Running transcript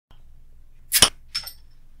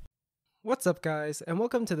What's up guys, and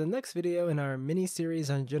welcome to the next video in our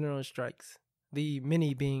mini-series on general strikes. The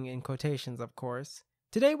mini being in quotations, of course.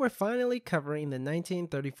 Today we're finally covering the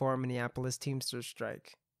 1934 Minneapolis Teamsters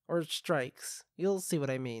Strike. Or strikes, you'll see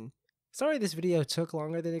what I mean. Sorry this video took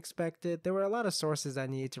longer than expected, there were a lot of sources I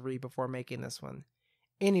needed to read before making this one.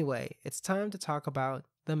 Anyway, it's time to talk about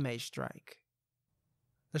the May Strike.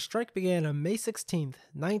 The strike began on May 16,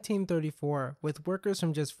 1934, with workers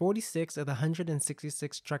from just 46 of the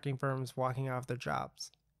 166 trucking firms walking off their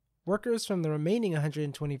jobs. Workers from the remaining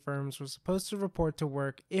 120 firms were supposed to report to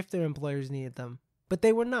work if their employers needed them, but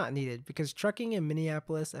they were not needed because trucking in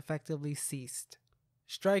Minneapolis effectively ceased.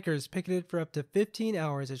 Strikers picketed for up to 15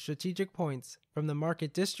 hours at strategic points, from the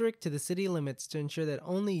market district to the city limits, to ensure that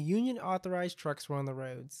only union-authorized trucks were on the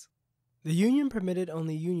roads. The union permitted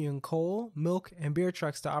only union coal, milk, and beer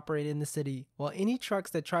trucks to operate in the city, while any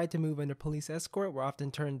trucks that tried to move under police escort were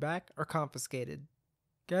often turned back or confiscated.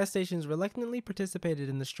 Gas stations reluctantly participated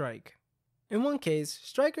in the strike. In one case,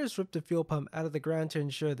 strikers ripped a fuel pump out of the ground to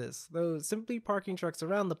ensure this, though simply parking trucks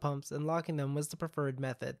around the pumps and locking them was the preferred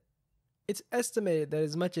method. It's estimated that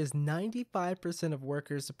as much as 95% of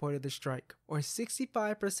workers supported the strike, or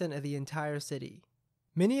 65% of the entire city.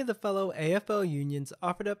 Many of the fellow AFL unions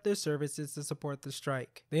offered up their services to support the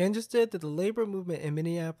strike. They understood that the labor movement in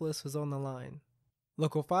Minneapolis was on the line.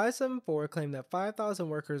 Local 574 claimed that 5,000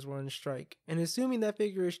 workers were on strike, and assuming that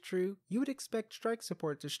figure is true, you would expect strike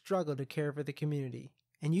support to struggle to care for the community.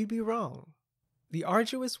 And you'd be wrong. The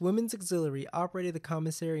arduous Women's Auxiliary operated the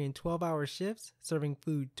commissary in 12-hour shifts, serving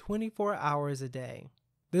food 24 hours a day.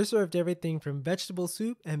 They served everything from vegetable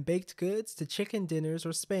soup and baked goods to chicken dinners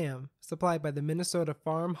or spam, supplied by the Minnesota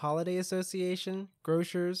Farm Holiday Association,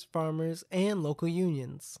 grocers, farmers, and local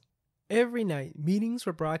unions. Every night, meetings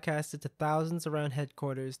were broadcasted to thousands around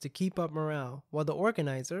headquarters to keep up morale, while the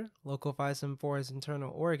organizer, Local 574's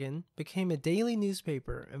internal organ, became a daily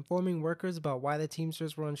newspaper informing workers about why the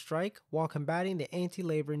Teamsters were on strike while combating the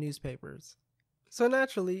anti-labor newspapers. So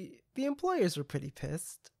naturally, the employers were pretty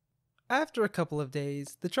pissed. After a couple of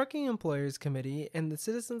days, the Trucking Employers Committee and the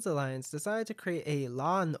Citizens Alliance decided to create a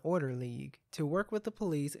Law and Order League to work with the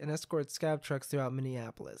police and escort scab trucks throughout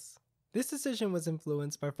Minneapolis. This decision was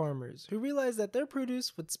influenced by farmers who realized that their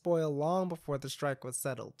produce would spoil long before the strike was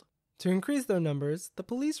settled. To increase their numbers, the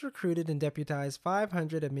police recruited and deputized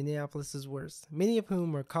 500 of Minneapolis' worst, many of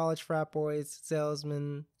whom were college frat boys,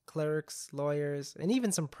 salesmen, clerks, lawyers, and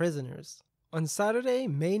even some prisoners. On Saturday,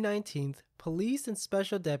 May 19th, police and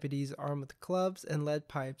special deputies armed with clubs and lead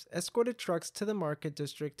pipes escorted trucks to the market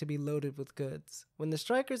district to be loaded with goods. When the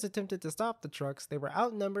strikers attempted to stop the trucks, they were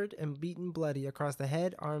outnumbered and beaten bloody across the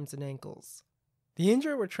head, arms, and ankles. The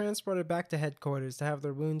injured were transported back to headquarters to have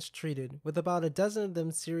their wounds treated, with about a dozen of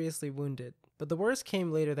them seriously wounded, but the worst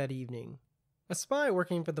came later that evening. A spy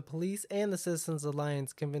working for the police and the Citizens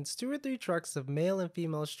Alliance convinced 2 or 3 trucks of male and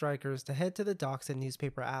female strikers to head to the docks at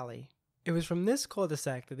Newspaper Alley. It was from this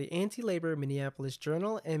cul-de-sac that the anti-labor Minneapolis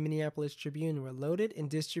Journal and Minneapolis Tribune were loaded and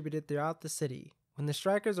distributed throughout the city. When the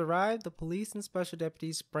strikers arrived, the police and special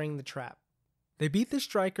deputies sprang the trap. They beat the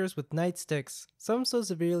strikers with nightsticks, some so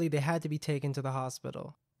severely they had to be taken to the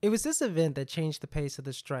hospital. It was this event that changed the pace of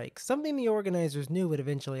the strike, something the organizers knew would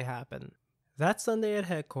eventually happen. That Sunday at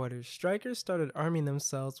headquarters, strikers started arming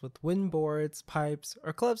themselves with wooden boards, pipes,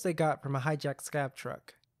 or clubs they got from a hijacked scab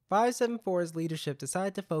truck. 574's leadership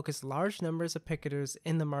decided to focus large numbers of picketers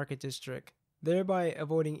in the market district, thereby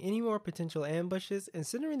avoiding any more potential ambushes and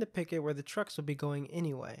centering the picket where the trucks would be going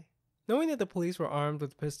anyway. Knowing that the police were armed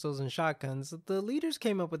with pistols and shotguns, the leaders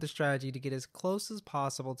came up with a strategy to get as close as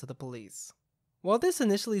possible to the police. While this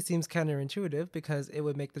initially seems counterintuitive because it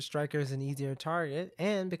would make the strikers an easier target,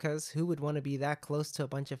 and because who would want to be that close to a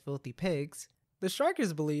bunch of filthy pigs, the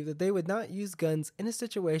strikers believed that they would not use guns in a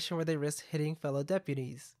situation where they risked hitting fellow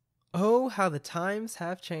deputies. Oh, how the times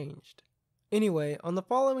have changed. Anyway, on the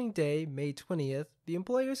following day, May 20th, the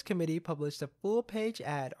Employers Committee published a full-page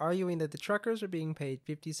ad arguing that the truckers were being paid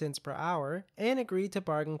 50 cents per hour and agreed to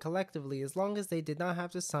bargain collectively as long as they did not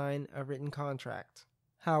have to sign a written contract.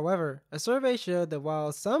 However, a survey showed that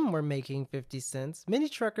while some were making 50 cents, many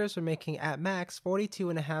truckers were making at max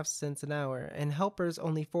 42.5 cents an hour and helpers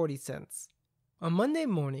only 40 cents. On Monday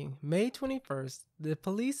morning, May 21st, the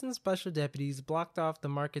police and special deputies blocked off the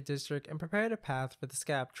market district and prepared a path for the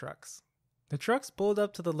scab trucks. The trucks pulled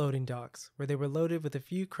up to the loading docks, where they were loaded with a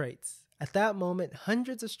few crates. At that moment,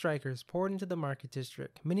 hundreds of strikers poured into the market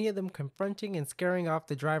district, many of them confronting and scaring off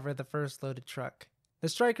the driver of the first loaded truck. The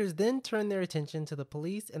strikers then turned their attention to the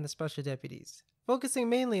police and the special deputies, focusing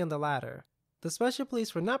mainly on the latter. The special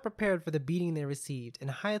police were not prepared for the beating they received and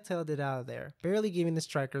hightailed it out of there, barely giving the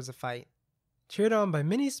strikers a fight. Cheered on by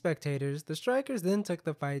many spectators, the strikers then took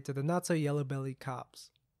the fight to the not-so-yellow-bellied cops.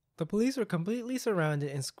 The police were completely surrounded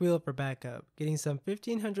and squealed for backup, getting some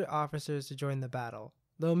 1,500 officers to join the battle,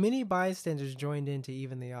 though many bystanders joined in to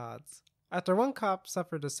even the odds. After one cop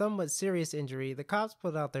suffered a somewhat serious injury, the cops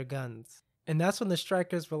pulled out their guns. And that's when the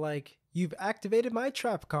strikers were like, "You've activated my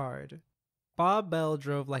trap card." Bob Bell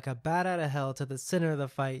drove like a bat out of hell to the center of the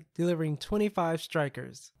fight, delivering 25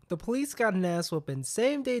 strikers. The police got an ass whooping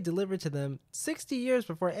same day delivered to them 60 years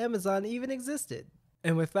before Amazon even existed.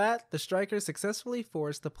 And with that, the strikers successfully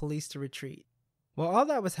forced the police to retreat. While all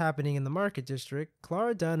that was happening in the Market District,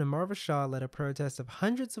 Clara Dunn and Marva Shaw led a protest of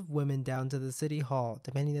hundreds of women down to the city hall,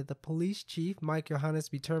 demanding that the police chief, Mike Johannes,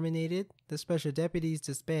 be terminated, the special deputies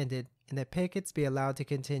disbanded, and that pickets be allowed to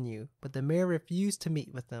continue, but the mayor refused to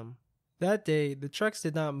meet with them. That day, the trucks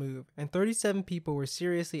did not move, and 37 people were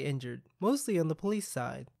seriously injured, mostly on the police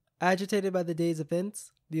side. Agitated by the day's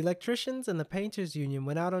events, the electricians and the painters union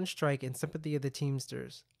went out on strike in sympathy of the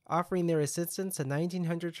Teamsters, offering their assistance at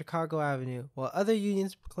 1900 Chicago Avenue, while other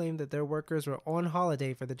unions proclaimed that their workers were on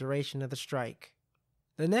holiday for the duration of the strike.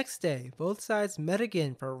 The next day, both sides met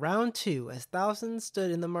again for round 2 as thousands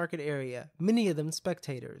stood in the market area, many of them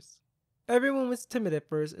spectators. Everyone was timid at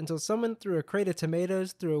first until someone threw a crate of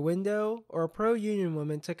tomatoes through a window, or a pro-union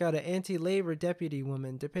woman took out an anti-labor deputy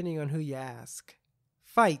woman, depending on who you ask.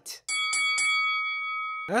 Fight!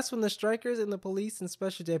 That's when the strikers and the police and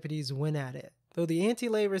special deputies went at it, though the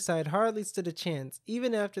anti-labor side hardly stood a chance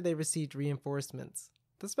even after they received reinforcements.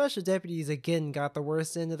 The special deputies again got the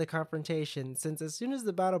worst end of the confrontation, since as soon as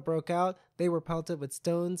the battle broke out, they were pelted with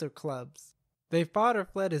stones or clubs. They fought or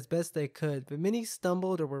fled as best they could, but many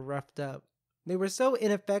stumbled or were roughed up. They were so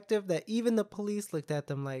ineffective that even the police looked at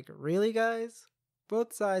them like, "Really, guys?"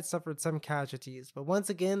 Both sides suffered some casualties, but once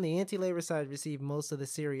again the anti-labor side received most of the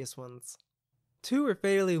serious ones. 2 were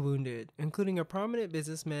fatally wounded, including a prominent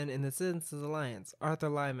businessman in the Citizens Alliance, Arthur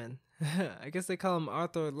Lyman. I guess they call him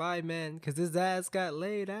Arthur Lyman because his ass got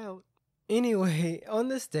laid out. Anyway, on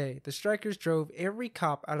this day, the strikers drove every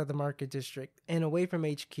cop out of the Market District and away from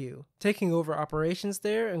HQ, taking over operations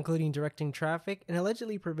there, including directing traffic and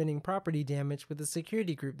allegedly preventing property damage with the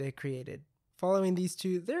security group they created. Following these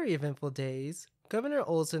 2 very eventful days, Governor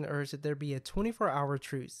Olson urged that there be a 24-hour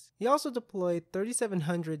truce. He also deployed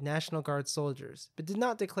 3,700 National Guard soldiers, but did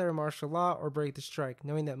not declare martial law or break the strike,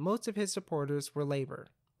 knowing that most of his supporters were labor.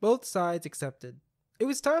 Both sides accepted. It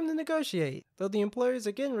was time to negotiate, though the employers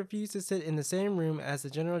again refused to sit in the same room as the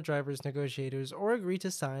general driver's negotiators or agree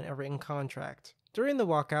to sign a written contract. During the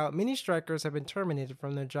walkout, many strikers have been terminated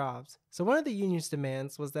from their jobs, so one of the union's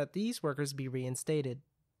demands was that these workers be reinstated.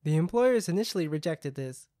 The employers initially rejected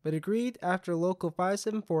this, but agreed after Local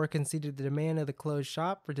 574 conceded the demand of the closed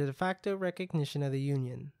shop for de facto recognition of the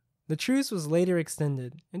union. The truce was later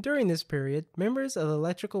extended, and during this period, members of the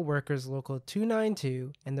Electrical Workers Local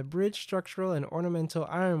 292 and the Bridge Structural and Ornamental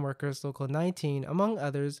Iron Workers Local 19, among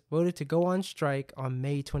others, voted to go on strike on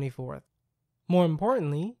May 24th. More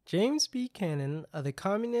importantly, James B. Cannon of the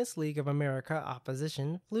Communist League of America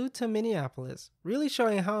opposition flew to Minneapolis, really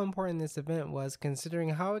showing how important this event was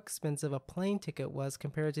considering how expensive a plane ticket was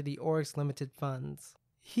compared to the org's limited funds.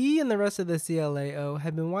 He and the rest of the CLAO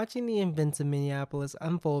had been watching the events in Minneapolis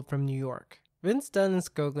unfold from New York. Vince Dunn and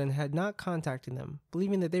Skoglund had not contacted them,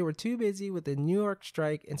 believing that they were too busy with the New York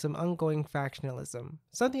strike and some ongoing factionalism,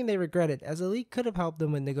 something they regretted as the league could have helped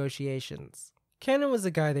them with negotiations. Cannon was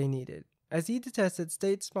the guy they needed, as he detested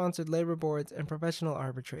state-sponsored labor boards and professional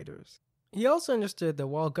arbitrators. He also understood that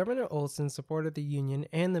while Governor Olson supported the union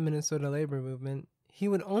and the Minnesota labor movement, he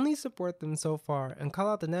would only support them so far and call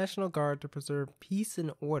out the National Guard to preserve peace and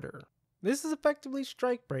order. This is effectively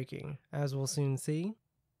strike-breaking, as we'll soon see.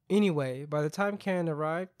 Anyway, by the time Cannon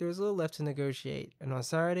arrived, there was little left to negotiate, and on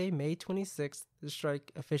Saturday, May 26th, the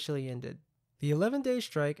strike officially ended. The 11-day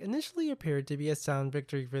strike initially appeared to be a sound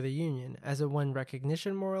victory for the union, as it won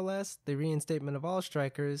recognition more or less, the reinstatement of all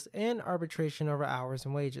strikers, and arbitration over hours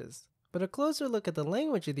and wages. But a closer look at the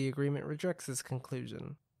language of the agreement rejects this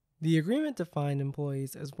conclusion. The agreement defined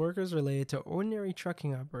employees as workers related to ordinary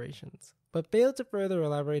trucking operations, but failed to further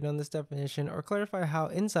elaborate on this definition or clarify how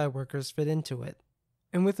inside workers fit into it.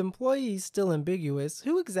 And with employees still ambiguous,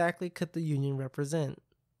 who exactly could the union represent?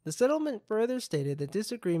 The settlement further stated that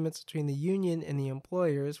disagreements between the union and the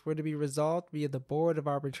employers were to be resolved via the Board of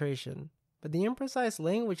Arbitration, but the imprecise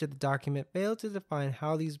language of the document failed to define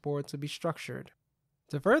how these boards would be structured.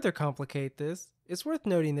 To further complicate this, it's worth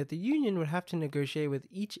noting that the union would have to negotiate with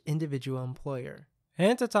each individual employer.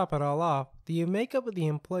 And to top it all off, the makeup of the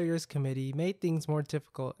employers committee made things more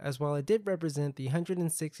difficult, as while it did represent the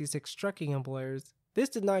 166 trucking employers, this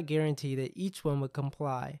did not guarantee that each one would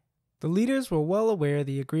comply. The leaders were well aware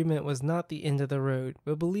the agreement was not the end of the road,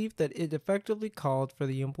 but believed that it effectively called for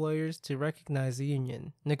the employers to recognize the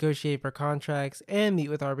union, negotiate for contracts, and meet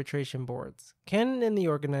with arbitration boards. Cannon and the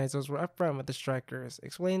organizers were upfront with the strikers,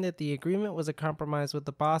 explaining that the agreement was a compromise with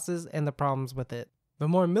the bosses and the problems with it. The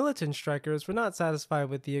more militant strikers were not satisfied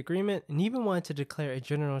with the agreement and even wanted to declare a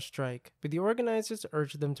general strike, but the organizers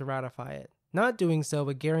urged them to ratify it. Not doing so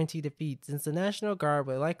would guarantee defeat, since the National Guard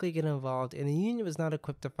would likely get involved and the Union was not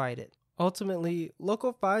equipped to fight it. Ultimately,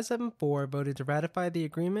 Local 574 voted to ratify the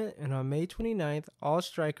agreement, and on May 29th, all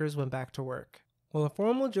strikers went back to work. While a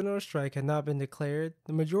formal general strike had not been declared,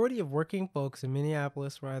 the majority of working folks in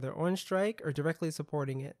Minneapolis were either on strike or directly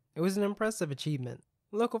supporting it. It was an impressive achievement.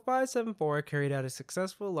 Local 574 carried out a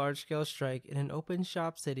successful large-scale strike in an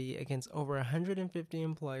open-shop city against over 150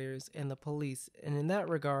 employers and the police, and in that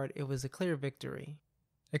regard, it was a clear victory.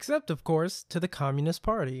 Except, of course, to the Communist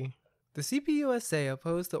Party. The CPUSA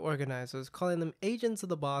opposed the organizers, calling them agents of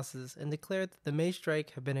the bosses, and declared that the May strike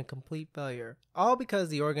had been a complete failure, all because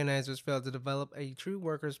the organizers failed to develop a true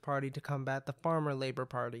workers' party to combat the Farmer Labor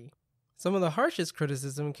Party. Some of the harshest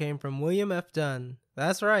criticism came from William F. Dunn.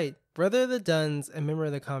 That's right, brother of the Dunns and member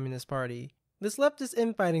of the Communist Party. This leftist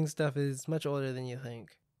infighting stuff is much older than you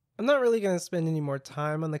think. I'm not really going to spend any more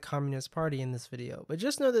time on the Communist Party in this video, but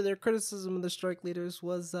just know that their criticism of the strike leaders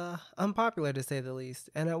was unpopular to say the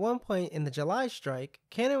least, and at one point in the July strike,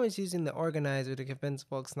 Cannon was using the organizer to convince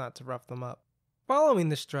folks not to rough them up. Following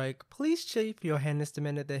the strike, Police Chief Johannes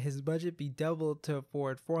demanded that his budget be doubled to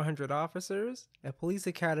afford 400 officers, a police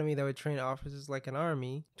academy that would train officers like an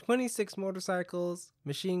army, 26 motorcycles,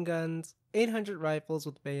 machine guns, 800 rifles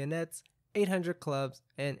with bayonets, 800 clubs,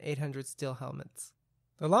 and 800 steel helmets.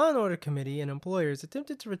 The Law and Order Committee and employers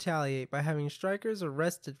attempted to retaliate by having strikers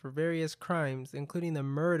arrested for various crimes, including the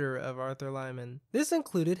murder of Arthur Lyman. This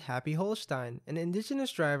included Happy Holstein, an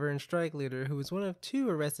indigenous driver and strike leader who was one of 2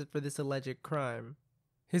 arrested for this alleged crime.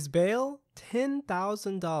 His bail?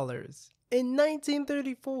 $10,000. In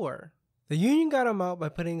 1934! The union got him out by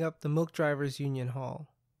putting up the Milk Drivers Union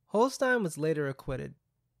Hall. Holstein was later acquitted.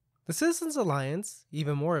 The Citizens Alliance,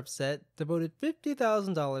 even more upset, devoted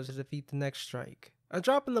 $50,000 to defeat the next strike. A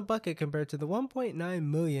drop in the bucket compared to the $1.9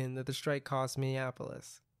 million that the strike cost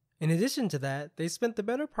Minneapolis. In addition to that, they spent the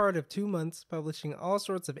better part of 2 months publishing all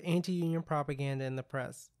sorts of anti-union propaganda in the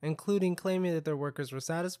press, including claiming that their workers were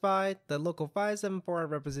satisfied, that Local 574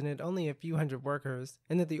 represented only a few hundred workers,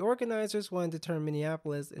 and that the organizers wanted to turn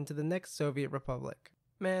Minneapolis into the next Soviet republic.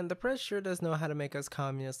 Man, the press sure does know how to make us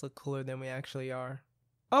communists look cooler than we actually are.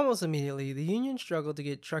 Almost immediately, the union struggled to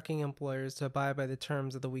get trucking employers to abide by the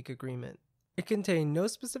terms of the weak agreement. It contained no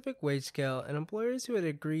specific wage scale, and employers who had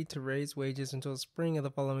agreed to raise wages until spring of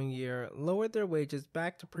the following year lowered their wages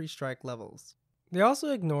back to pre-strike levels. They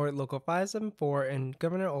also ignored Local 574 and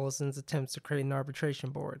Governor Olson's attempts to create an arbitration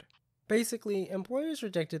board. Basically, employers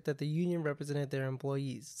rejected that the union represented their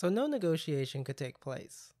employees, so no negotiation could take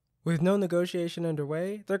place. With no negotiation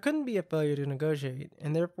underway, there couldn't be a failure to negotiate,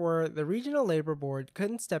 and therefore the Regional Labor Board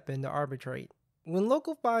couldn't step in to arbitrate. When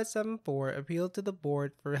Local 574 appealed to the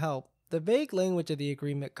board for help, the vague language of the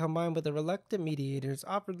agreement combined with the reluctant mediators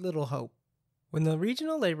offered little hope. When the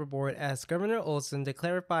Regional Labor Board asked Governor Olson to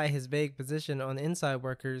clarify his vague position on inside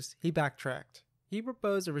workers, he backtracked. He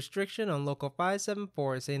proposed a restriction on Local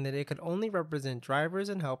 574, saying that it could only represent drivers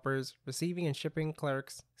and helpers, receiving and shipping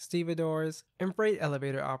clerks, stevedores, and freight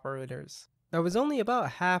elevator operators. That was only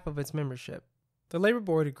about half of its membership. The Labor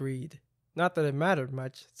Board agreed. Not that it mattered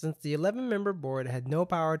much, since the 11-member board had no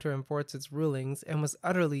power to enforce its rulings and was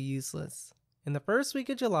utterly useless. In the first week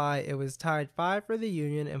of July, it was tied 5 for the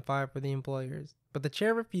union and 5 for the employers, but the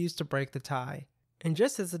chair refused to break the tie. And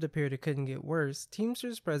just as it appeared it couldn't get worse,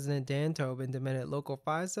 Teamsters President Dan Tobin demanded Local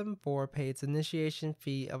 574 pay its initiation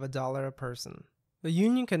fee of $1 a person. The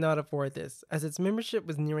union could not afford this, as its membership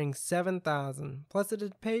was nearing 7,000, plus it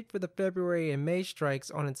had paid for the February and May strikes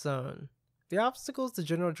on its own. The obstacles the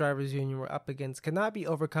General Drivers Union were up against could not be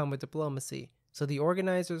overcome with diplomacy, so the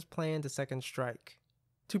organizers planned a second strike.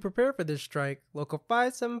 To prepare for this strike, Local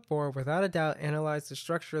 574 without a doubt analyzed the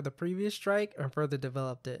structure of the previous strike and further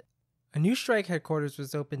developed it. A new strike headquarters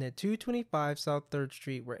was opened at 225 South 3rd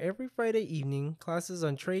Street, where every Friday evening, classes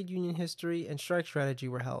on trade union history and strike strategy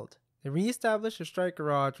were held. They re-established a strike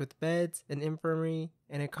garage with beds, an infirmary,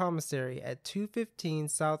 and a commissary at 215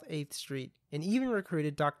 South 8th Street, and even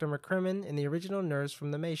recruited Dr. McCrimmon and the original nurse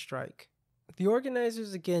from the May strike. The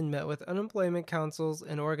organizers again met with unemployment councils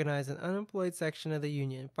and organized an unemployed section of the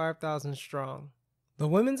union, 5,000 strong. The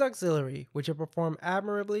Women's Auxiliary, which had performed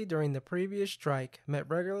admirably during the previous strike, met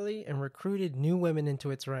regularly and recruited new women into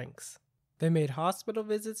its ranks. They made hospital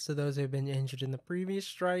visits to those who had been injured in the previous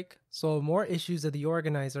strike, sold more issues of the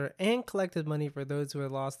organizer, and collected money for those who had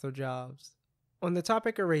lost their jobs. On the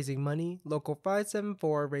topic of raising money, Local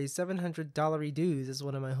 574 raised $700 dues, as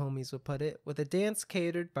one of my homies would put it, with a dance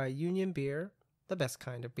catered by Union Beer, the best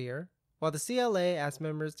kind of beer, while the CLA asked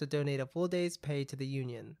members to donate a full day's pay to the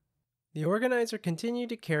union. The organizer continued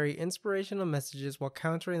to carry inspirational messages while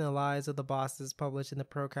countering the lies of the bosses published in the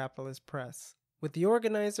pro-capitalist press. With the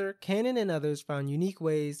organizer, Cannon and others found unique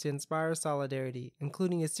ways to inspire solidarity,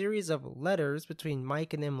 including a series of letters between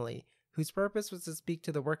Mike and Emily, whose purpose was to speak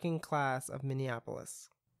to the working class of Minneapolis.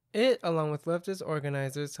 It, along with leftist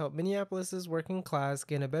organizers, helped Minneapolis' working class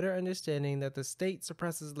gain a better understanding that the state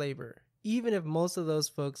suppresses labor, even if most of those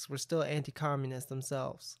folks were still anti-communist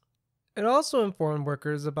themselves. It also informed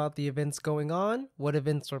workers about the events going on, what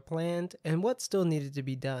events were planned, and what still needed to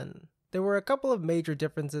be done. There were a couple of major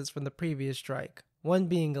differences from the previous strike, one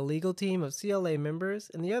being a legal team of CLA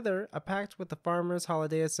members, and the other a pact with the Farmers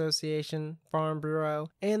Holiday Association, Farm Bureau,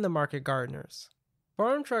 and the market gardeners.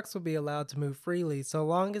 Farm trucks would be allowed to move freely so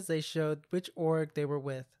long as they showed which org they were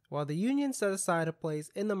with, while the union set aside a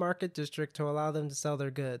place in the market district to allow them to sell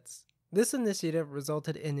their goods. This initiative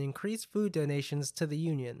resulted in increased food donations to the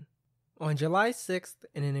union. On July 6th,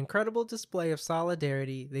 in an incredible display of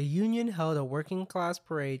solidarity, the union held a working class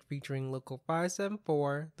parade featuring Local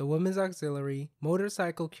 574, the Women's Auxiliary,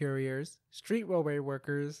 motorcycle couriers, street railway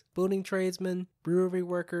workers, building tradesmen, brewery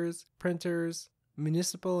workers, printers,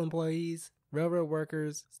 municipal employees, railroad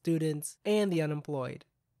workers, students, and the unemployed.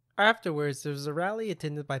 Afterwards, there was a rally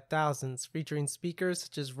attended by thousands, featuring speakers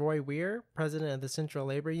such as Roy Weir, president of the Central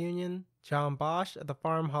Labor Union, John Bosch of the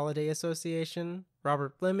Farm Holiday Association,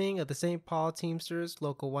 Robert Fleming of the St. Paul Teamsters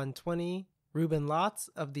Local 120, Reuben Lotz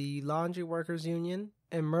of the Laundry Workers Union,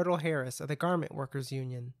 and Myrtle Harris of the Garment Workers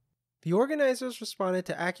Union. The organizers responded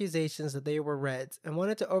to accusations that they were Reds and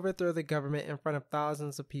wanted to overthrow the government in front of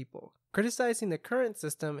thousands of people, criticizing the current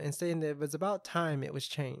system and saying that it was about time it was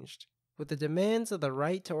changed. With the demands of the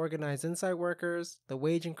right to organize inside workers, the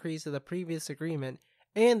wage increase of the previous agreement,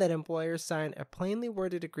 and that employers sign a plainly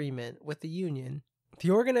worded agreement with the union, the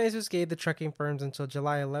organizers gave the trucking firms until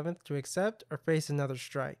July 11th to accept or face another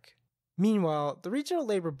strike. Meanwhile, the Regional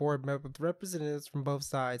Labor Board met with representatives from both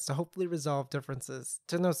sides to hopefully resolve differences,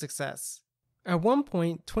 to no success. At one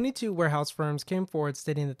point, 22 warehouse firms came forward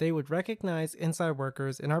stating that they would recognize inside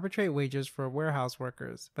workers and arbitrate wages for warehouse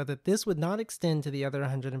workers, but that this would not extend to the other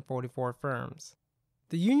 144 firms.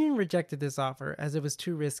 The union rejected this offer as it was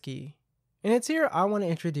too risky. And it's here I want to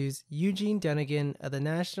introduce Eugene Dunnigan of the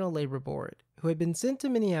National Labor Board, who had been sent to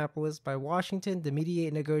Minneapolis by Washington to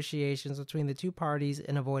mediate negotiations between the two parties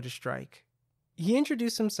and avoid a strike. He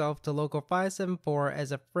introduced himself to Local 574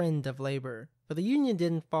 as a friend of labor, but the union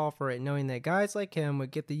didn't fall for it, knowing that guys like him would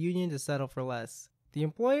get the union to settle for less. The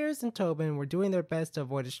employers and Tobin were doing their best to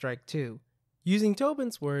avoid a strike too. Using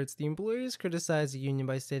Tobin's words, the employers criticized the union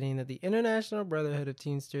by stating that the International Brotherhood of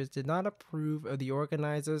Teamsters did not approve of the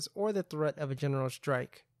organizers or the threat of a general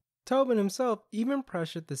strike. Tobin himself even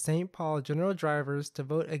pressured the St. Paul general drivers to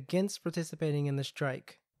vote against participating in the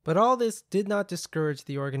strike. But all this did not discourage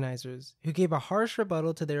the organizers, who gave a harsh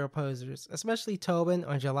rebuttal to their opposers, especially Tobin,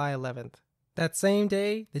 on July 11th. That same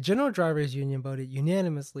day, the General Drivers Union voted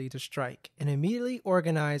unanimously to strike and immediately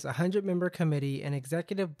organized a 100-member committee and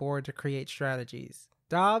executive board to create strategies.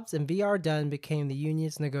 Dobbs and V.R. Dunn became the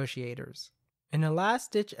union's negotiators. In a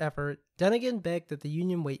last-ditch effort, Dunnigan begged that the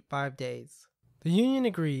union wait 5 days. The union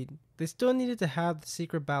agreed. They still needed to have the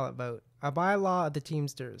secret ballot vote, a bylaw of the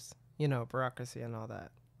Teamsters. You know, bureaucracy and all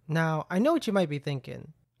that. Now, I know what you might be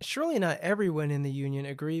thinking. Surely not everyone in the union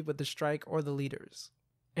agreed with the strike or the leaders.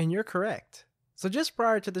 And you're correct. So just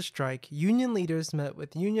prior to the strike, union leaders met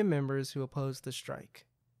with union members who opposed the strike.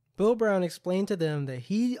 Bill Brown explained to them that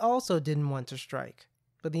he also didn't want to strike,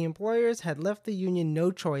 but the employers had left the union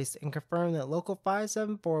no choice and confirmed that Local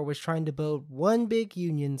 574 was trying to build one big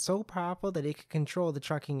union so powerful that it could control the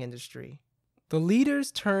trucking industry. The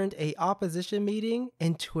leaders turned an opposition meeting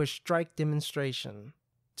into a strike demonstration.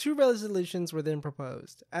 2 resolutions were then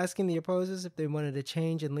proposed, asking the opposers if they wanted a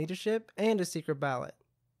change in leadership and a secret ballot.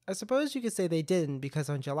 I suppose you could say they didn't, because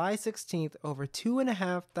on July 16th, over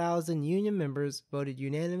 2,500 union members voted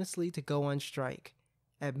unanimously to go on strike.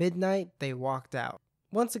 At midnight, they walked out.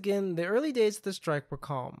 Once again, the early days of the strike were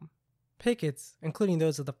calm. Pickets, including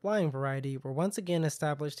those of the flying variety, were once again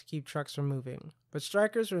established to keep trucks from moving, but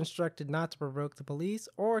strikers were instructed not to provoke the police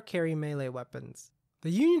or carry melee weapons. The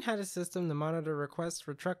union had a system to monitor requests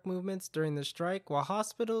for truck movements during the strike, while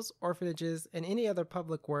hospitals, orphanages, and any other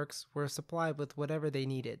public works were supplied with whatever they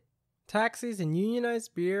needed. Taxis and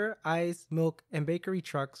unionized beer, ice, milk, and bakery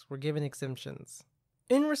trucks were given exemptions.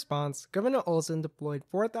 In response, Governor Olson deployed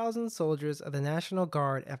 4,000 soldiers of the National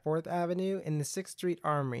Guard at 4th Avenue and the 6th Street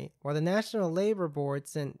Armory, while the National Labor Board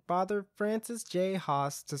sent Father Francis J.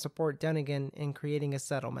 Haas to support Dunnigan in creating a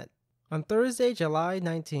settlement. On Thursday, July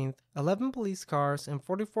 19th, 11 police cars and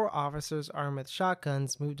 44 officers armed with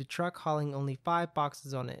shotguns moved a truck hauling only 5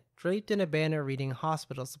 boxes on it, draped in a banner reading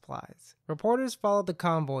hospital supplies. Reporters followed the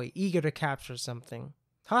convoy, eager to capture something.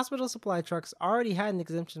 Hospital supply trucks already had an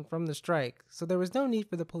exemption from the strike, so there was no need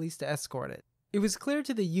for the police to escort it. It was clear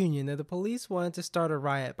to the union that the police wanted to start a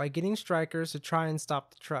riot by getting strikers to try and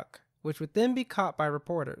stop the truck, which would then be caught by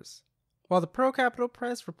reporters. While the pro-capital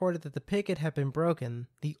press reported that the picket had been broken,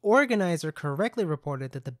 the organizer correctly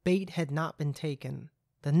reported that the bait had not been taken.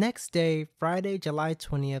 The next day, Friday, July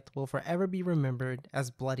 20th, will forever be remembered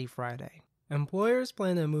as Bloody Friday. Employers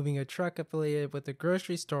planned on moving a truck affiliated with a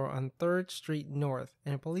grocery store on 3rd Street North,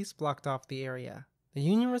 and police blocked off the area. The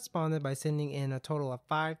union responded by sending in a total of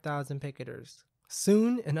 5,000 picketers.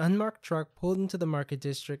 Soon, an unmarked truck pulled into the market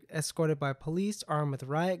district, escorted by police armed with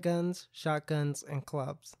riot guns, shotguns, and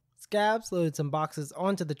clubs. Scabs loaded some boxes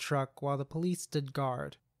onto the truck while the police stood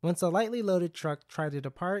guard. Once a lightly loaded truck tried to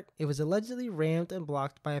depart, it was allegedly rammed and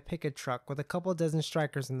blocked by a picket truck with a couple dozen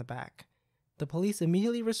strikers in the back. The police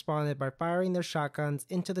immediately responded by firing their shotguns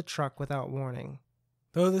into the truck without warning.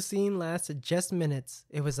 Though the scene lasted just minutes,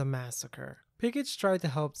 it was a massacre. Pickets tried to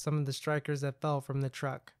help some of the strikers that fell from the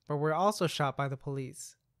truck, but were also shot by the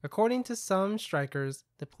police. According to some strikers,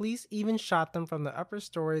 the police even shot them from the upper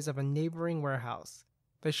stories of a neighboring warehouse.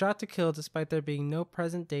 They shot to kill despite there being no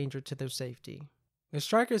present danger to their safety. The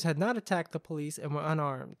strikers had not attacked the police and were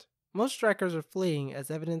unarmed. Most strikers were fleeing,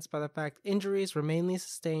 as evidenced by the fact injuries were mainly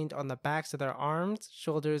sustained on the backs of their arms,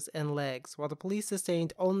 shoulders, and legs, while the police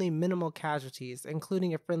sustained only minimal casualties,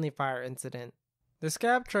 including a friendly fire incident. The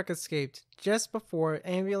scab truck escaped just before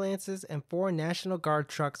ambulances and 4 National Guard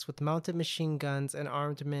trucks with mounted machine guns and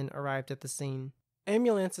armed men arrived at the scene.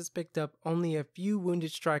 Ambulances picked up only a few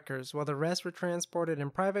wounded strikers, while the rest were transported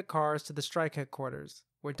in private cars to the strike headquarters,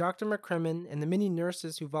 where Dr. McCrimmon and the many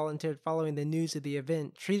nurses who volunteered following the news of the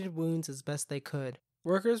event treated wounds as best they could.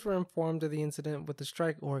 Workers were informed of the incident with the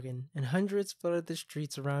strike organ, and hundreds flooded the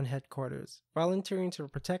streets around headquarters, volunteering to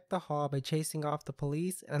protect the hall by chasing off the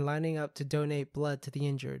police and lining up to donate blood to the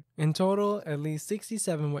injured. In total, at least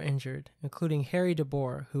 67 were injured, including Harry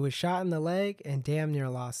DeBoer, who was shot in the leg and damn near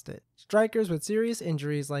lost it. Strikers with serious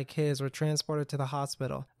injuries like his were transported to the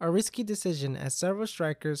hospital, a risky decision as several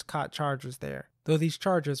strikers caught charges there, though these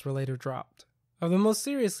charges were later dropped. Of the most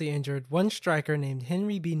seriously injured, one striker named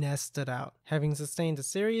Henry B. Ness stood out, having sustained a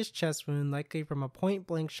serious chest wound likely from a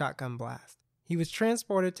point-blank shotgun blast. He was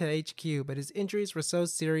transported to HQ, but his injuries were so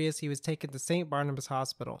serious he was taken to St. Barnabas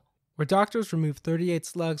Hospital, where doctors removed 38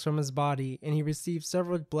 slugs from his body and he received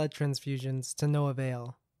several blood transfusions to no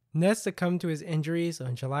avail. Ness succumbed to his injuries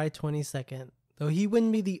on July 22nd, though he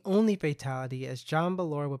wouldn't be the only fatality as John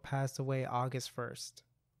Ballore would pass away August 1st.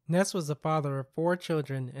 Ness was the father of 4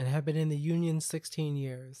 children and had been in the Union 16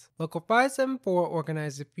 years. Local 574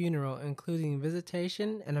 organized a funeral including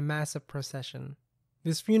visitation and a massive procession.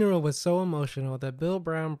 This funeral was so emotional that Bill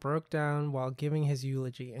Brown broke down while giving his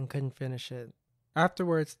eulogy and couldn't finish it.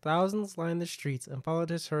 Afterwards, thousands lined the streets and followed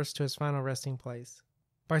his hearse to his final resting place.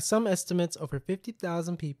 By some estimates, over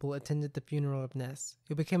 50,000 people attended the funeral of Ness,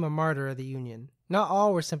 who became a martyr of the Union. Not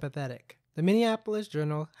all were sympathetic. The Minneapolis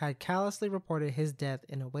Journal had callously reported his death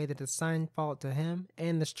in a way that assigned fault to him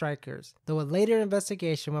and the strikers, though a later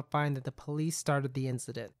investigation would find that the police started the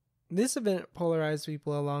incident. This event polarized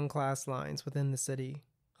people along class lines within the city.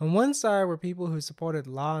 On one side were people who supported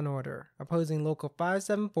law and order, opposing Local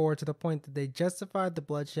 574 to the point that they justified the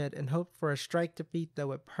bloodshed and hoped for a strike defeat that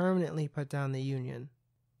would permanently put down the Union.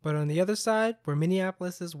 But on the other side were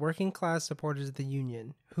Minneapolis's working class supporters of the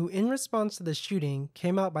Union, who in response to the shooting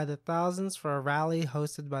came out by the thousands for a rally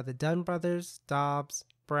hosted by the Dunn brothers, Dobbs,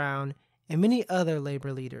 Brown, and many other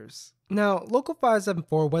labor leaders. Now, Local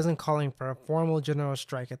 574 wasn't calling for a formal general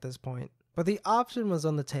strike at this point, but the option was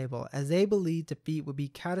on the table as they believed defeat would be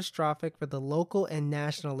catastrophic for the local and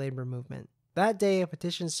national labor movement. That day, a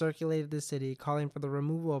petition circulated the city calling for the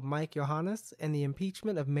removal of Mike Johannes and the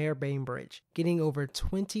impeachment of Mayor Bainbridge, getting over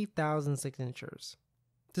 20,000 signatures.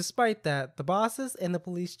 Despite that, the bosses and the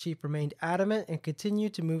police chief remained adamant and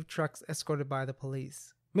continued to move trucks escorted by the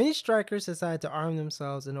police. Many strikers decided to arm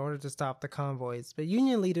themselves in order to stop the convoys, but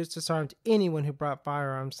union leaders disarmed anyone who brought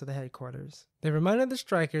firearms to the headquarters. They reminded the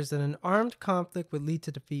strikers that an armed conflict would lead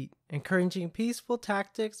to defeat, encouraging peaceful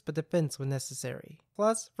tactics but defense when necessary.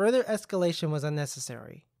 Plus, further escalation was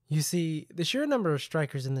unnecessary. You see, the sheer number of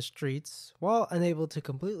strikers in the streets, while unable to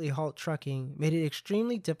completely halt trucking, made it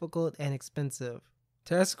extremely difficult and expensive.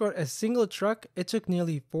 To escort a single truck, it took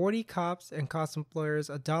nearly 40 cops and cost employers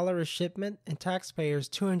 $1 a shipment and taxpayers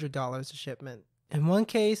 $200 a shipment. In one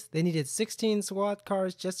case, they needed 16 SWAT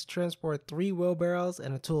cars just to transport 3 wheelbarrows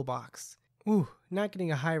and a toolbox. Ooh, not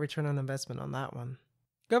getting a high return on investment on that one.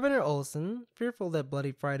 Governor Olson, fearful that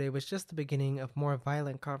Bloody Friday was just the beginning of more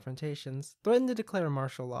violent confrontations, threatened to declare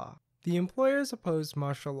martial law. The employers opposed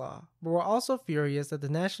martial law, but were also furious that the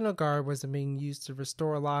National Guard wasn't being used to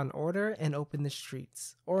restore law and order and open the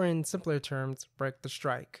streets, or in simpler terms, break the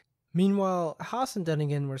strike. Meanwhile, House and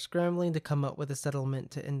Dunnigan were scrambling to come up with a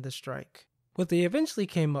settlement to end the strike. What they eventually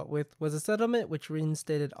came up with was a settlement which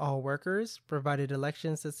reinstated all workers, provided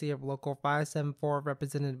elections to see if Local 574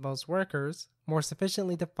 represented most workers, more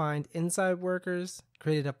sufficiently defined inside workers,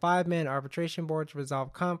 created a 5-man arbitration board to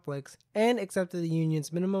resolve conflicts, and accepted the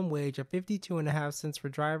union's minimum wage of 52.5 cents for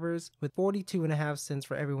drivers with 42.5 cents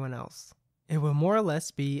for everyone else. It would more or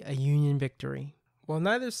less be a union victory. While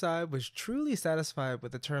neither side was truly satisfied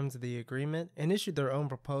with the terms of the agreement and issued their own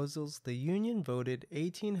proposals, the union voted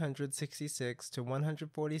 1,866 to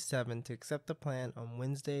 147 to accept the plan on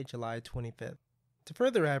Wednesday, July 25th. To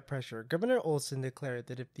further add pressure, Governor Olson declared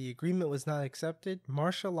that if the agreement was not accepted,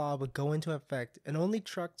 martial law would go into effect and only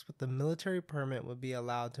trucks with a military permit would be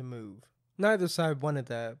allowed to move. Neither side wanted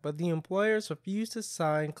that, but the employers refused to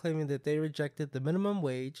sign, claiming that they rejected the minimum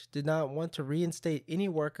wage, did not want to reinstate any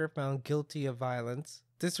worker found guilty of violence,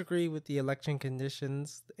 disagreed with the election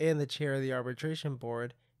conditions and the chair of the arbitration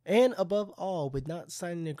board, and above all, would not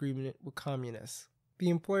sign an agreement with communists. The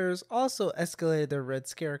employers also escalated their Red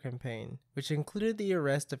Scare campaign, which included the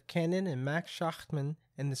arrest of Cannon and Max Schachtman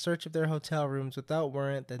and the search of their hotel rooms without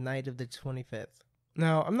warrant the night of the 25th.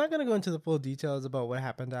 Now, I'm not going to go into the full details about what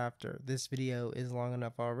happened after. This video is long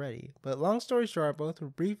enough already. But long story short, both were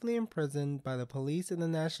briefly imprisoned by the police and the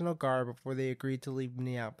National Guard before they agreed to leave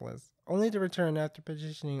Minneapolis, only to return after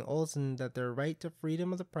petitioning Olson that their right to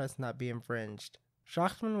freedom of the press not be infringed.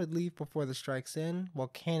 Schachtman would leave before the strike's end, while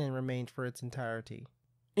Cannon remained for its entirety.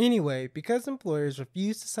 Anyway, because employers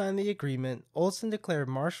refused to sign the agreement, Olson declared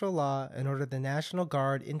martial law and ordered the National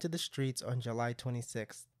Guard into the streets on July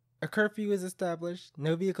 26th. A curfew was established,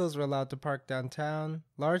 no vehicles were allowed to park downtown,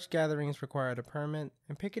 large gatherings required a permit,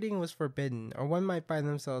 and picketing was forbidden, or one might find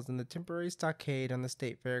themselves in the temporary stockade on the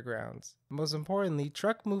state fairgrounds. Most importantly,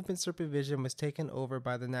 truck movement supervision was taken over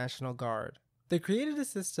by the National Guard. They created a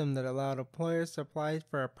system that allowed employers to apply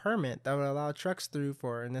for a permit that would allow trucks through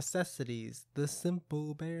for necessities, the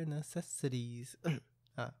simple bare necessities.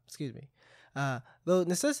 Though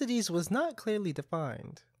necessities was not clearly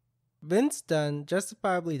defined. Vince Dunn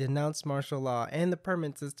justifiably denounced martial law and the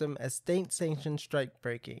permit system as state-sanctioned strike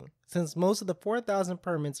breaking, since most of the 4,000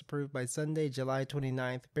 permits approved by Sunday, July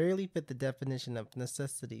 29th barely fit the definition of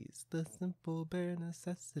necessities, the simple bare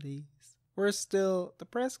necessities. Worse still, the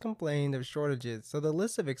press complained of shortages, so the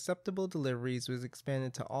list of acceptable deliveries was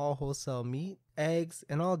expanded to all wholesale meat, eggs,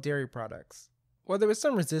 and all dairy products. While there was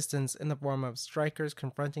some resistance in the form of strikers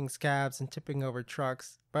confronting scabs and tipping over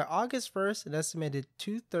trucks, by August 1st, an estimated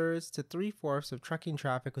 2/3 to 3/4 of trucking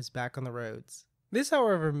traffic was back on the roads. This,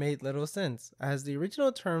 however, made little sense, as the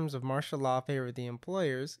original terms of martial law favored the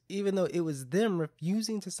employers, even though it was them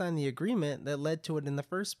refusing to sign the agreement that led to it in the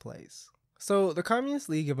first place. So, the Communist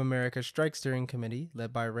League of America Strike Steering Committee,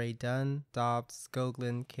 led by Ray Dunn, Dobbs,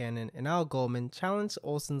 Skoglund, Cannon, and Al Goldman, challenged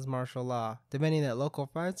Olson's martial law, demanding that Local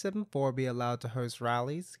 574 be allowed to host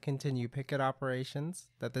rallies, continue picket operations,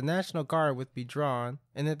 that the National Guard would be drawn,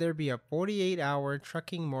 and that there be a 48-hour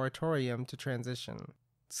trucking moratorium to transition.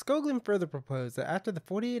 Skoglund further proposed that after the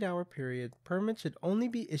 48-hour period, permits should only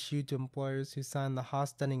be issued to employers who signed the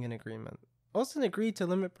Haas-Dunnigan agreement. Olson agreed to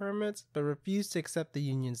limit permits, but refused to accept the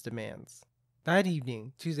union's demands. That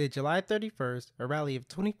evening, Tuesday, July 31st, a rally of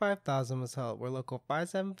 25,000 was held where Local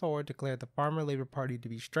 574 declared the Farmer Labor Party to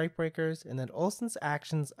be strikebreakers and that Olson's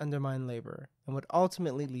actions undermined labor and would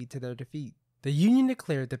ultimately lead to their defeat. The union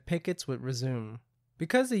declared that pickets would resume.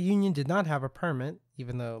 Because the union did not have a permit,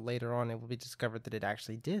 even though later on it will be discovered that it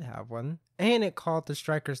actually did have one, and it called the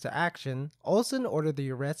strikers to action, Olson ordered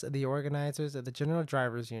the arrest of the organizers of the General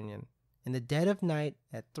Drivers Union. In the dead of night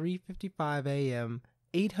at 3:55 a.m.,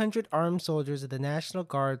 800 armed soldiers of the National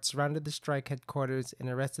Guard surrounded the strike headquarters and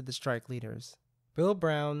arrested the strike leaders. Bill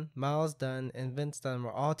Brown, Miles Dunn, and Vince Dunn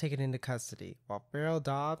were all taken into custody, while Farrell,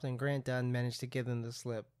 Dobbs, and Grant Dunn managed to give them the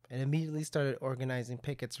slip, and immediately started organizing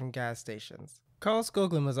pickets from gas stations. Carl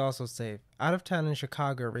Skoglund was also safe, out of town in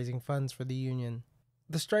Chicago raising funds for the union.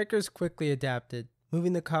 The strikers quickly adapted.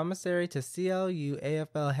 moving the commissary to CLU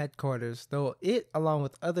AFL headquarters, though it, along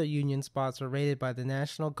with other union spots, were raided by the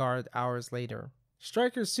National Guard hours later.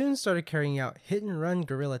 Strikers soon started carrying out hit-and-run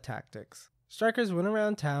guerrilla tactics. Strikers went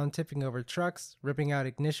around town tipping over trucks, ripping out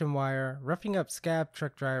ignition wire, roughing up scab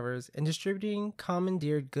truck drivers, and distributing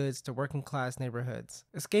commandeered goods to working-class neighborhoods,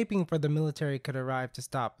 escaping before the military could arrive to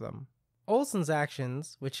stop them. Olson's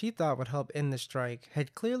actions, which he thought would help end the strike,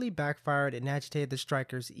 had clearly backfired and agitated the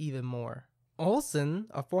strikers even more. Olson,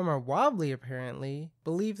 a former wobbly apparently,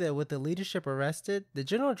 believed that with the leadership arrested, the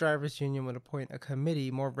General Drivers Union would appoint a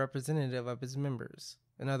committee more representative of its members,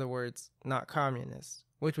 in other words, not communists,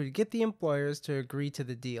 which would get the employers to agree to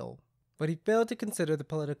the deal. But he failed to consider the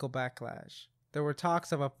political backlash. There were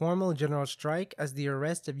talks of a formal general strike as the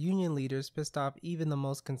arrest of union leaders pissed off even the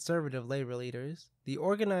most conservative labor leaders. The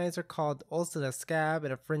organizer called Olson a scab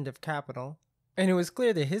and a friend of capital, and it was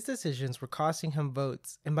clear that his decisions were costing him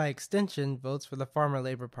votes, and by extension, votes for the Farmer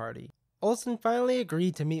Labor Party. Olson finally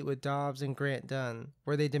agreed to meet with Dobbs and Grant Dunn,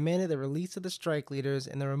 where they demanded the release of the strike leaders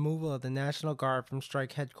and the removal of the National Guard from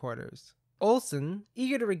strike headquarters. Olson,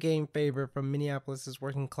 eager to regain favor from Minneapolis'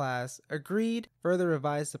 working class, agreed, further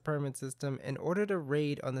revised the permit system, and ordered a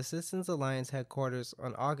raid on the Citizens Alliance headquarters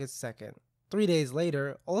on August 2nd. 3 days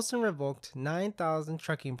later, Olson revoked 9,000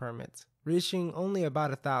 trucking permits, reaching only about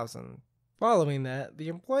 1,000. Following that, the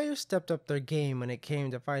employers stepped up their game when it came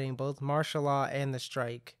to fighting both martial law and the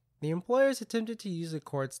strike. The employers attempted to use the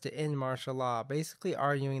courts to end martial law, basically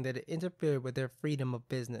arguing that it interfered with their freedom of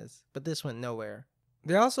business, but this went nowhere.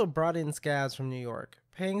 They also brought in scabs from New York,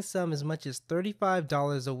 paying some as much as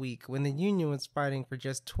 $35 a week when the union was fighting for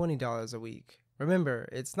just $20 a week. Remember,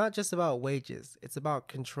 it's not just about wages, it's about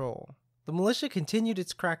control. The militia continued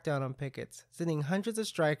its crackdown on pickets, sending hundreds of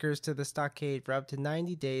strikers to the stockade for up to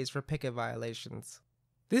 90 days for picket violations.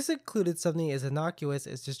 This included something as innocuous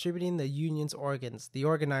as distributing the union's organs, the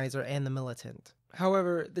organizer and the militant.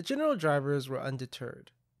 However, the general drivers were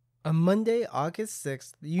undeterred. On Monday, August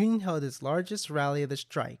 6th, the union held its largest rally of the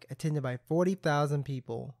strike, attended by 40,000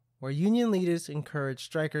 people, where union leaders encouraged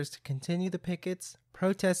strikers to continue the pickets,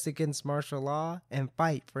 protest against martial law, and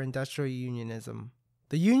fight for industrial unionism.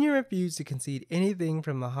 The union refused to concede anything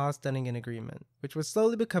from the Haas-Dunningen Agreement, which was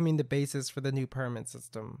slowly becoming the basis for the new permit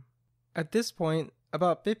system. At this point,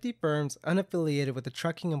 about 50 firms unaffiliated with the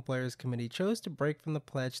Trucking Employers Committee chose to break from the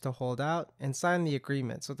pledge to hold out and sign the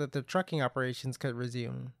agreement so that their trucking operations could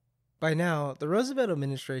resume. By now, the Roosevelt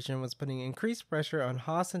administration was putting increased pressure on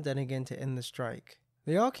Haas and Dunningen to end the strike.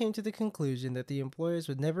 They all came to the conclusion that the employers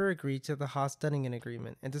would never agree to the Haas-Dunningen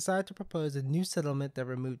Agreement and decided to propose a new settlement that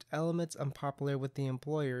removed elements unpopular with the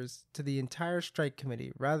employers to the entire strike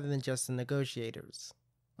committee rather than just the negotiators.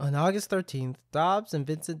 On August 13th, Dobbs and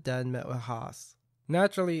Vincent Dunn met with Haas.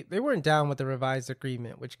 Naturally, they weren't down with the revised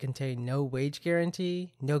agreement, which contained no wage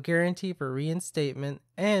guarantee, no guarantee for reinstatement,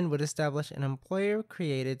 and would establish an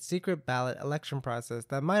employer-created secret ballot election process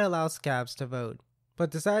that might allow scabs to vote, but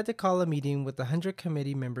decided to call a meeting with the 100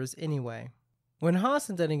 committee members anyway. When Haas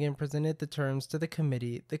and Dunningen presented the terms to the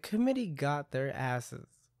committee got their asses.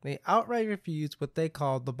 They outright refused what they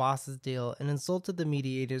called the boss's deal and insulted the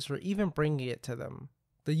mediators for even bringing it to them.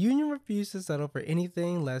 The union refused to settle for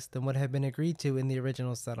anything less than what had been agreed to in the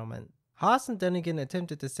original settlement. Haas and Dunningen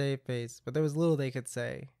attempted to save face, but there was little they could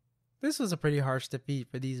say. This was a pretty harsh defeat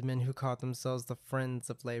for these men who called themselves the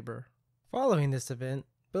Friends of Labor. Following this event,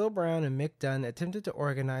 Bill Brown and Mick Dunn attempted to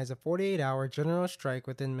organize a 48-hour general strike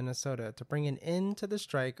within Minnesota to bring an end to the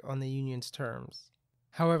strike on the union's terms.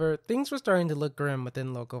 However, things were starting to look grim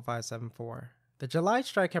within Local 574. The July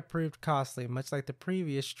strike had proved costly, much like the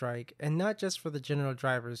previous strike, and not just for the General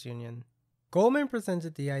Drivers Union. Goldman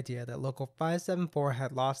presented the idea that Local 574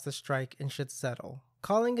 had lost the strike and should settle,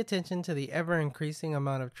 calling attention to the ever-increasing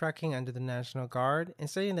amount of trucking under the National Guard and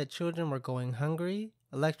stating that children were going hungry,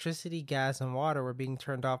 electricity, gas, and water were being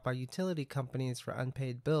turned off by utility companies for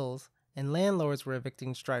unpaid bills, and landlords were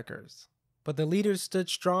evicting strikers. But the leaders stood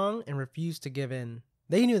strong and refused to give in.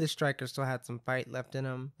 They knew the strikers still had some fight left in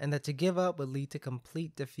them, and that to give up would lead to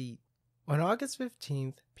complete defeat. On August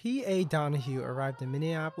 15th, P.A. Donahue arrived in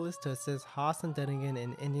Minneapolis to assist Haas and Dunningen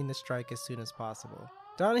in ending the strike as soon as possible.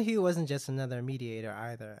 Donahue wasn't just another mediator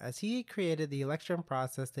either, as he had created the election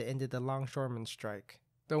process that ended the longshoremen's strike.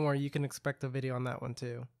 Don't worry, you can expect a video on that one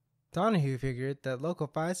too. Donahue figured that Local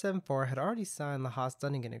 574 had already signed the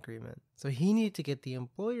Haas-Dunningen Agreement, so he needed to get the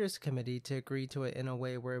Employers Committee to agree to it in a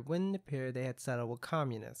way where it wouldn't appear they had settled with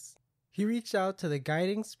communists. He reached out to the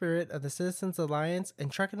guiding spirit of the Citizens Alliance and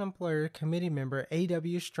Trucking Employer Committee member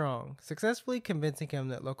A.W. Strong, successfully convincing him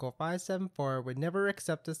that Local 574 would never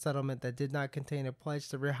accept a settlement that did not contain a pledge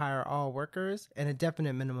to rehire all workers and a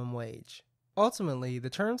definite minimum wage. Ultimately, the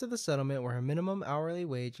terms of the settlement were a minimum hourly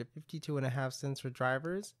wage of 52.5 cents for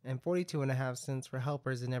drivers and 42.5 cents for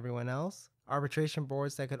helpers and everyone else, arbitration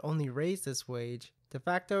boards that could only raise this wage, de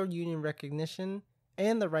facto union recognition,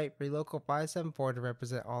 and the right for Local 574 to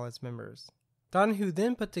represent all its members. Donahue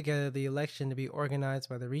then put together the election to be organized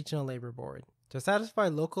by the Regional Labor Board. To satisfy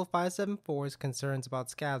Local 574's concerns about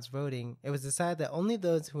scabs voting, it was decided that only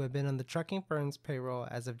those who had been on the trucking firm's payroll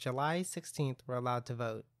as of July 16th were allowed to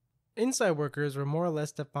vote. Inside workers were more or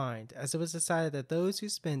less defined, as it was decided that those who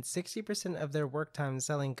spent 60% of their work time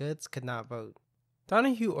selling goods could not vote.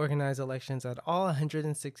 Donahue organized elections at all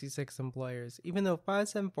 166 employers, even though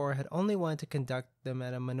 574 had only wanted to conduct them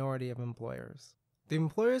at a minority of employers. The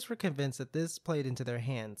employers were convinced that this played into their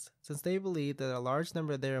hands, since they believed that a large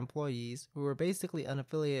number of their employees, who were basically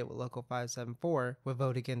unaffiliated with Local 574, would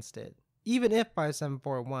vote against it. Even if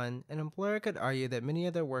 574 won, an employer could argue that many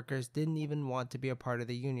of their workers didn't even want to be a part of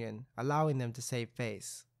the union, allowing them to save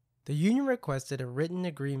face. The union requested a written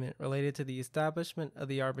agreement related to the establishment of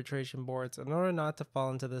the arbitration boards in order not to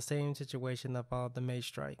fall into the same situation that followed the May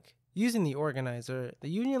strike. Using the organizer, the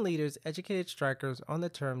union leaders educated strikers on the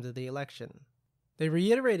terms of the election. They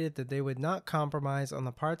reiterated that they would not compromise on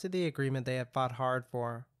the parts of the agreement they had fought hard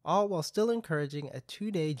for, all while still encouraging a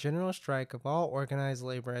 2-day general strike of all organized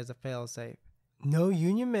labor as a failsafe. No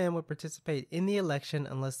union man would participate in the election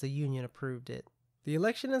unless the union approved it. The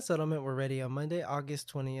election and settlement were ready on Monday,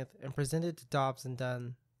 August 20th and presented to Dobbs and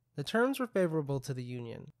Dunn. The terms were favorable to the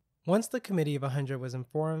union. Once the Committee of 100 was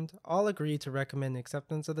informed, all agreed to recommend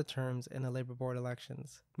acceptance of the terms in the Labor Board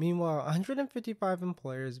elections. Meanwhile, 155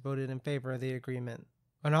 employers voted in favor of the agreement.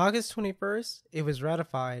 On August 21st, it was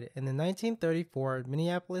ratified, and the 1934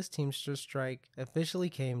 Minneapolis Teamsters Strike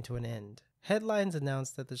officially came to an end. Headlines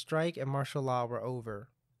announced that the strike and martial law were over.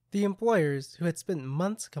 The employers, who had spent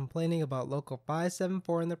months complaining about Local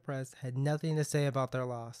 574 in the press, had nothing to say about their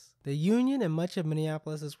loss. The union and much of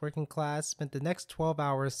Minneapolis' working class spent the next 12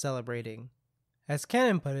 hours celebrating. As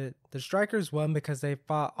Cannon put it, the strikers won because they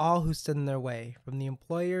fought all who stood in their way, from the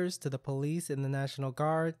employers to the police and the National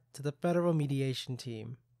Guard to the federal mediation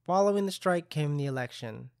team. Following the strike came the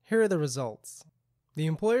election. Here are the results. The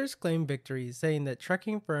employers claimed victory, saying that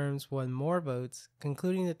trucking firms won more votes,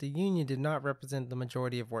 concluding that the union did not represent the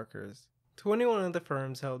majority of workers. 21 of the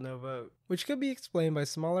firms held no vote, which could be explained by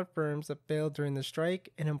smaller firms that failed during the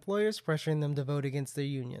strike and employers pressuring them to vote against their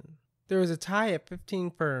union. There was a tie at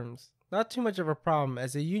 15 firms, not too much of a problem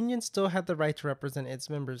as the union still had the right to represent its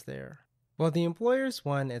members there. While the employers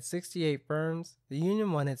won at 68 firms, the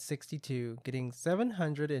union won at 62, getting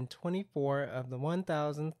 724 of the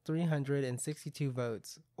 1,362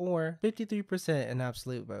 votes, or 53% in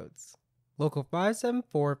absolute votes. Local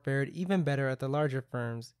 574 fared even better at the larger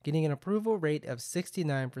firms, getting an approval rate of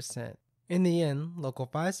 69%. In the end, Local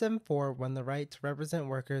 574 won the right to represent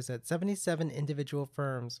workers at 77 individual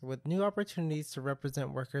firms, with new opportunities to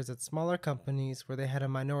represent workers at smaller companies where they had a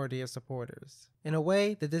minority of supporters. In a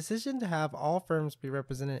way, the decision to have all firms be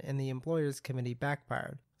represented in the Employers Committee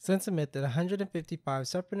backfired, since it meant that 155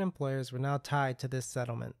 separate employers were now tied to this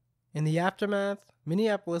settlement. In the aftermath,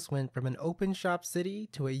 Minneapolis went from an open shop city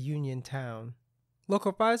to a union town.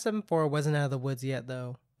 Local 574 wasn't out of the woods yet,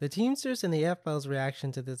 though. The Teamsters and the FL's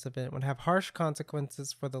reaction to this event would have harsh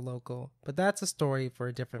consequences for the local, but that's a story for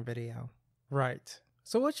a different video. Right,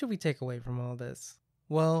 so what should we take away from all this?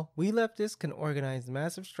 Well, we leftists can organize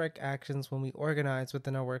massive strike actions when we organize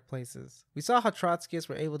within our workplaces. We saw how Trotskyists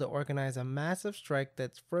were able to organize a massive strike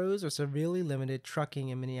that froze or severely limited trucking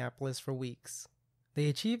in Minneapolis for weeks. They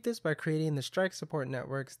achieved this by creating the strike support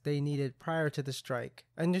networks they needed prior to the strike,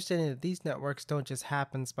 understanding that these networks don't just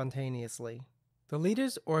happen spontaneously. The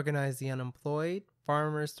leaders organized the unemployed,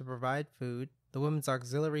 farmers to provide food, the women's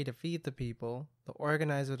auxiliary to feed the people, the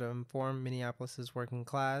organizer to inform Minneapolis' working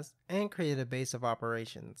class, and created a base of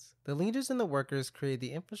operations. The leaders and the workers created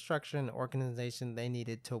the infrastructure and organization they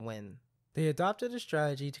needed to win. They adopted a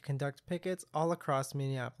strategy to conduct pickets all across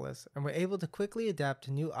Minneapolis and were able to quickly adapt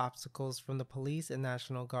to new obstacles from the police and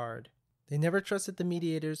National Guard. They never trusted the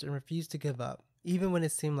mediators and refused to give up, even when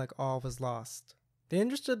it seemed like all was lost. They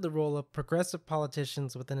understood the role of progressive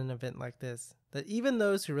politicians within an event like this, that even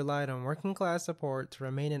those who relied on working class support to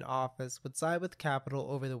remain in office would side with capital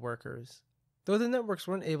over the workers. Though the networks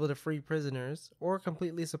weren't able to free prisoners or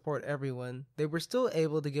completely support everyone, they were still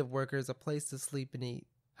able to give workers a place to sleep and eat.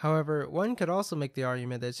 However, one could also make the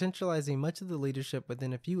argument that centralizing much of the leadership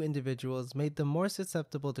within a few individuals made them more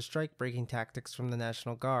susceptible to strike-breaking tactics from the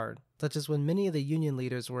National Guard, such as when many of the union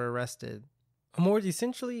leaders were arrested. A more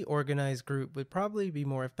decentrally organized group would probably be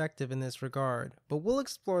more effective in this regard, but we'll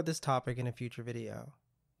explore this topic in a future video.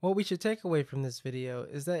 What we should take away from this video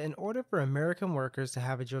is that in order for American workers to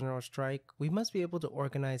have a general strike, we must be able to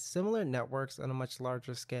organize similar networks on a much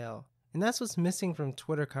larger scale. And that's what's missing from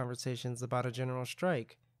Twitter conversations about a general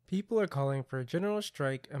strike. People are calling for a general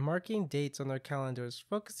strike and marking dates on their calendars,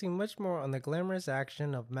 focusing much more on the glamorous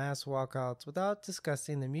action of mass walkouts without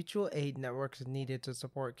discussing the mutual aid networks needed to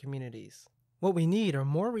support communities. What we need are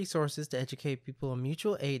more resources to educate people on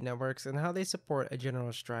mutual aid networks and how they support a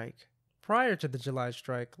general strike. Prior to the July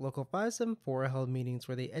strike, Local 574 held meetings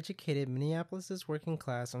where they educated Minneapolis' working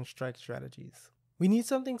class on strike strategies. We need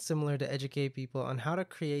something similar to educate people on how to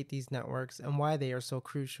create these networks and why they are so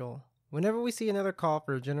crucial. Whenever we see another call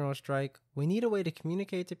for a general strike, we need a way to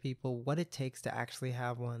communicate to people what it takes to actually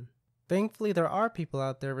have one. Thankfully, there are people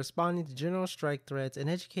out there responding to general strike threads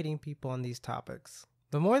and educating people on these topics.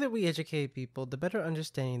 The more that we educate people, the better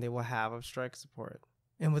understanding they will have of strike support.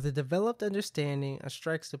 And with a developed understanding of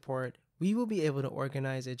strike support, we will be able to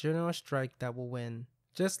organize a general strike that will win,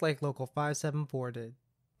 just like Local 574 did.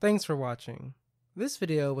 Thanks for watching. This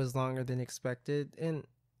video was longer than expected, and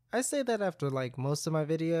I say that after like most of my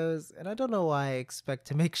videos, and I don't know why I expect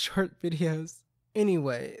to make short videos.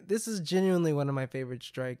 Anyway, this is genuinely one of my favorite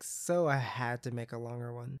strikes, so I had to make a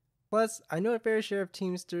longer one. Plus, I know a fair share of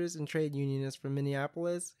Teamsters and trade unionists from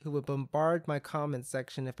Minneapolis who would bombard my comment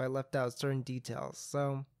section if I left out certain details,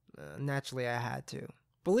 so naturally I had to.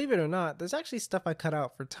 Believe it or not, there's actually stuff I cut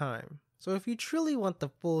out for time, so if you truly want the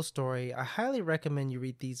full story, I highly recommend you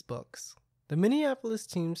read these books. The Minneapolis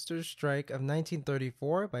Teamsters Strike of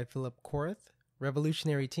 1934 by Philip Korth,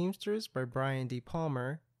 Revolutionary Teamsters by Bryan D.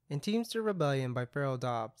 Palmer, and Teamster Rebellion by Farrell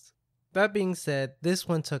Dobbs. That being said, this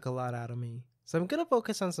one took a lot out of me, so I'm gonna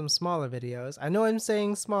focus on some smaller videos. I know I'm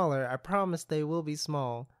saying smaller, I promise they will be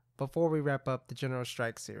small, before we wrap up the General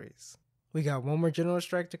Strike series. We got one more General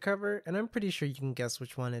Strike to cover, and I'm pretty sure you can guess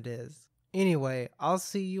which one it is. Anyway, I'll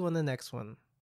see you on the next one.